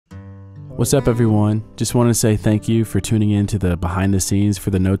What's up, everyone? Just wanted to say thank you for tuning in to the behind the scenes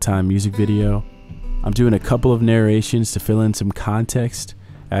for the No Time music video. I'm doing a couple of narrations to fill in some context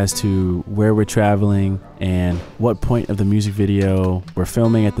as to where we're traveling and what point of the music video we're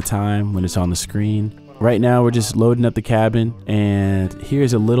filming at the time when it's on the screen. Right now we're just loading up the cabin, and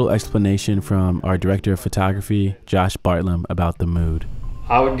here's a little explanation from our director of photography, Josh Bartlam, about the mood.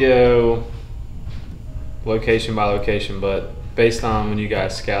 I would go location by location, but based on when you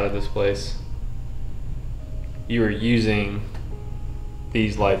guys scouted this place, you were using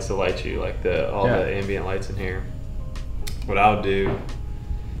these lights to light you, like all the ambient lights in here. What I would do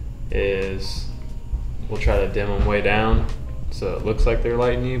is we'll try to dim them way down so it looks like they're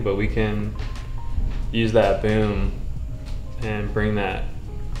lighting you, but we can use that boom and bring that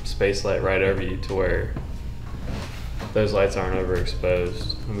space light right over you to where those lights aren't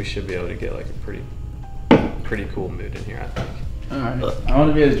overexposed, and we should be able to get like a pretty cool mood in here, I think. Alright. I want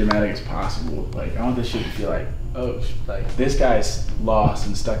to be as dramatic as possible. Like, I want this shit to feel like, oh, like this guy's lost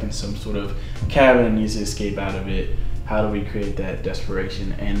and stuck in some sort of cabin and needs to escape out of it. How do we create that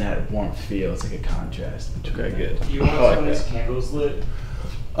desperation and that warmth feel? It's like a contrast. Okay, good. You want some of these candles lit?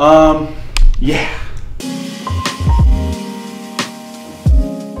 Yeah.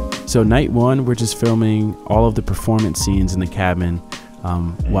 So night one, we're just filming all of the performance scenes in the cabin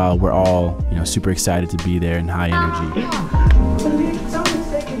while we're all, super excited to be there and high energy.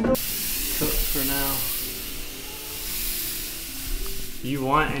 For now. You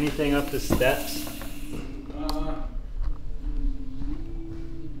want anything up the steps?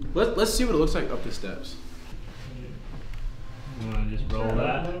 Let's see what it looks like up the steps. You want to just roll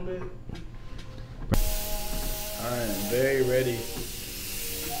that? A little bit. All right, I'm very ready.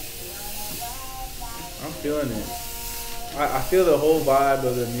 I'm feeling it. I feel the whole vibe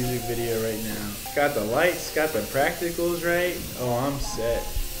of the music video right now. Got the lights, got the practicals right. Oh, I'm set.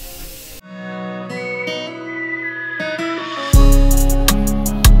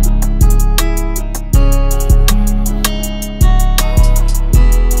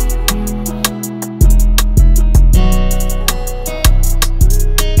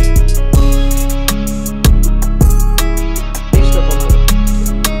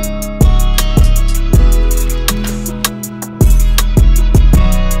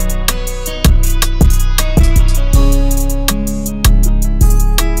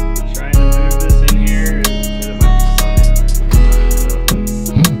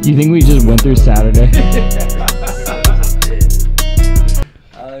 You think we just went through Saturday?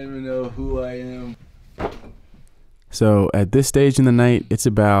 I don't even know who I am. So at this stage in the night, it's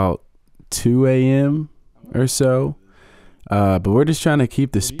about 2 a.m. or so. But we're just trying to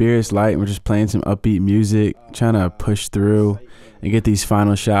keep the spirits light. We're just playing some upbeat music, trying to push through and get these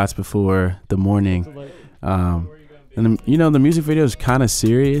final shots before the morning. And the music video is kind of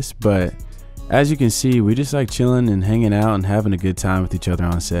serious, but as you can see, we just like chilling and hanging out and having a good time with each other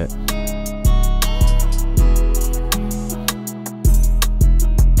on set.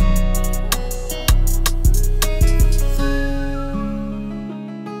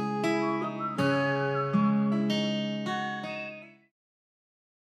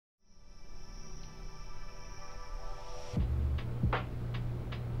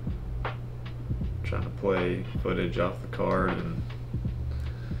 Trying to play footage off the card, and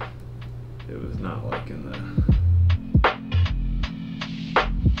it was not liking the...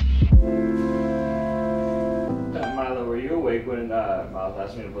 Milo, were you awake when Miles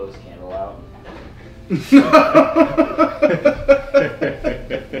asked me to blow this candle out?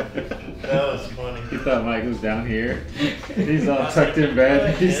 That was funny. He thought Mike was down here. He's all tucked in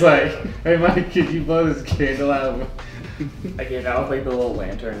bed. He's like, hey Mike, could you blow this candle out? I gave out like the little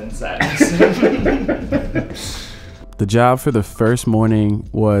lantern and sat next to him. The job for the first morning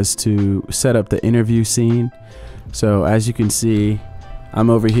was to set up the interview scene. So as you can see,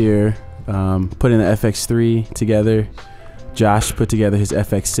 I'm over here putting the FX3 together. Josh put together his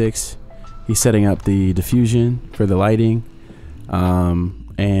FX6. He's setting up the diffusion for the lighting.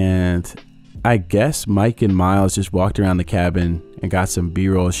 And I guess Mike and Miles just walked around the cabin and got some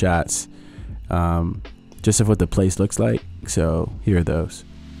B-roll shots just of what the place looks like. So here are those.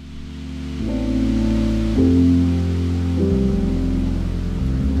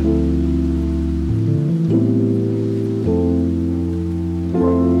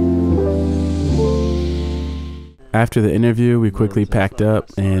 After the interview, we quickly packed up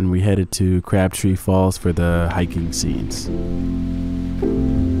and we headed to Crabtree Falls for the hiking scenes. Twist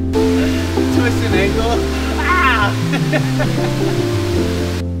and angle. Ah!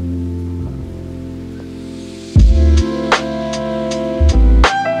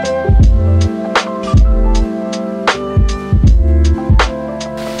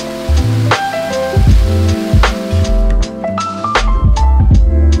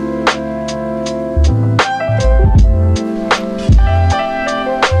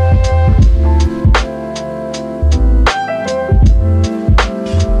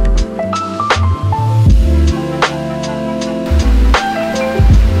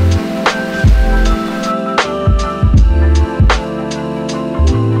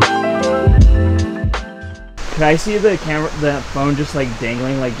 Can I see the camera, the phone just like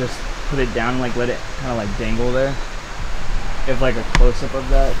dangling, like just put it down and like let it kind of like dangle there? If like a close up of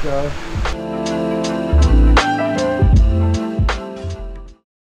that, Josh.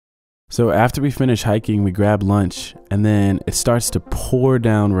 So after we finish hiking, we grab lunch, and then it starts to pour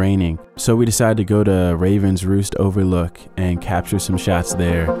down raining. So we decide to go to Raven's Roost Overlook and capture some shots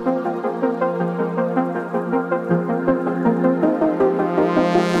there.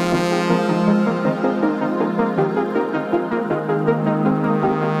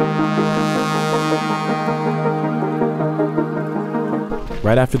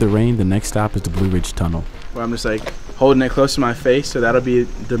 Right after the rain, the next stop is the Blue Ridge Tunnel. Where I'm just like holding it close to my face, so that'll be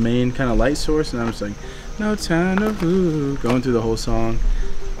the main kind of light source, and I'm just like, no time to lose, going through the whole song.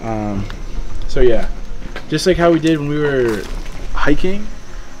 So yeah, just like how we did when we were hiking,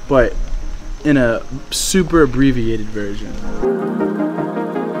 but in a super abbreviated version.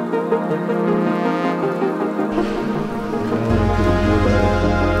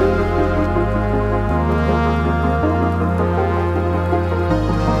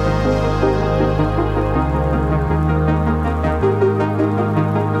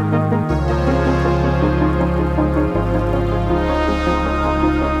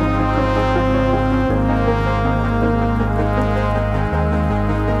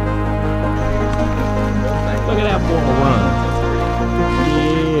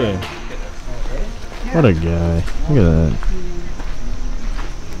 What a guy. Look at that.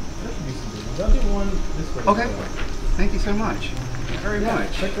 Okay. Thank you so much. Very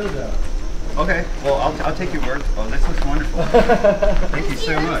much. Check those out. Okay. Well, I'll take your word. Oh, this looks wonderful. Thank you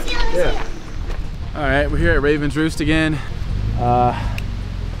so much. Yeah. All right, we're here at Raven's Roost again. Gonna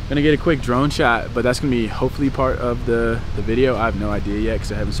get a quick drone shot, but that's gonna be hopefully part of the video. I have no idea yet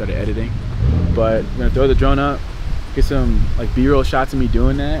because I haven't started editing. But we're gonna throw the drone up, get some like B-roll shots of me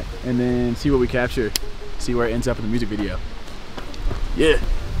doing that, and then see what we capture, see where it ends up in the music video. Yeah.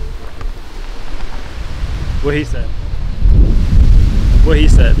 What he said. What he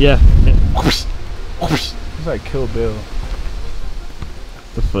said. Yeah. It's like Kill Bill.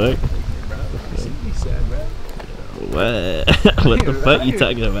 The fuck? He's sad, bro. What? What the fuck you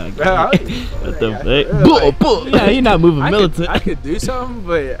talking about? What the fuck? Like, Bull. Yeah, you're not moving militant. I could do something,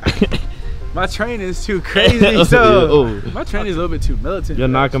 but my training is too crazy. So my training is a little bit too militant. You'll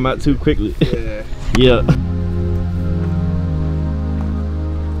knock him out too quickly. Yeah. Yeah.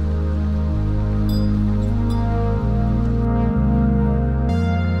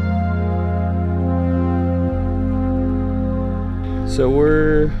 So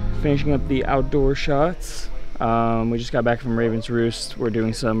we're finishing up the outdoor shots. We just got back from Raven's Roost. We're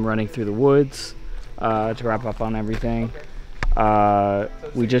doing some running through the woods to wrap up on everything.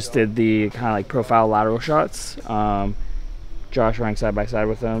 We just did the kind of like profile lateral shots. Josh running side by side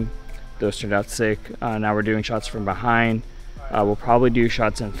with them. Those turned out sick. Now we're doing shots from behind. We'll probably do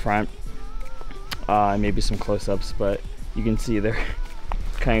shots in front, maybe some close-ups, but you can see they're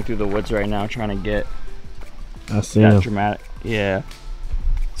cutting through the woods right now trying to get that dramatic. Yeah.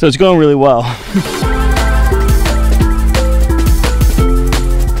 So it's going really well.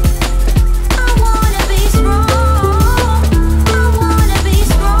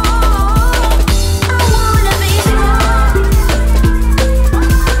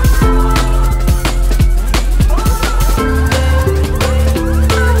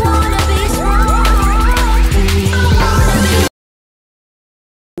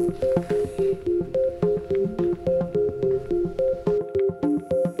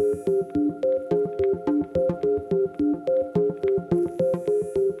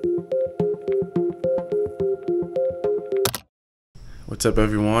 What's up,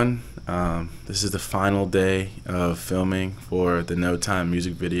 everyone? This is the final day of filming for the No Time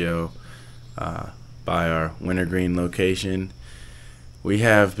music video by our Wintergreen location. We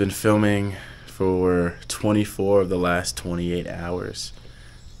have been filming for 24 of the last 28 hours.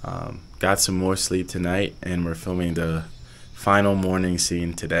 Got some more sleep tonight, and we're filming the final morning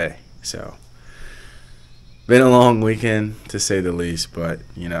scene today. So, been a long weekend to say the least, but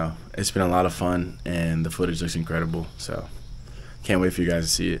you know, it's been a lot of fun, and the footage looks incredible. So, can't wait for you guys to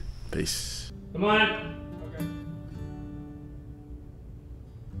see it. Peace. Come on.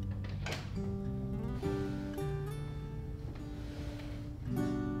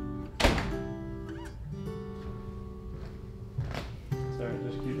 Sorry,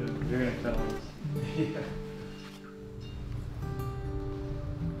 just keep it. You're gonna cut on this. Yeah.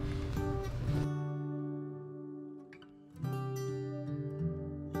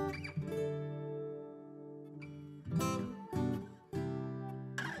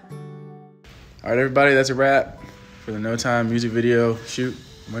 All right, everybody, that's a wrap for the No Time music video shoot,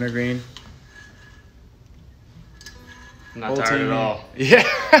 Wintergreen. Not Whole tired team at all. here.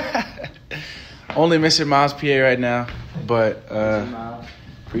 Yeah. Only missing Miles PA right now, but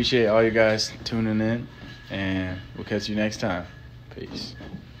appreciate all you guys tuning in, and we'll catch you next time. Peace.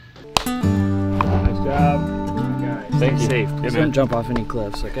 Nice job. Thank you. Safe. Please don't jump off any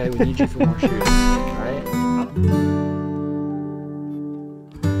cliffs, okay? We need you for more shooting. All right?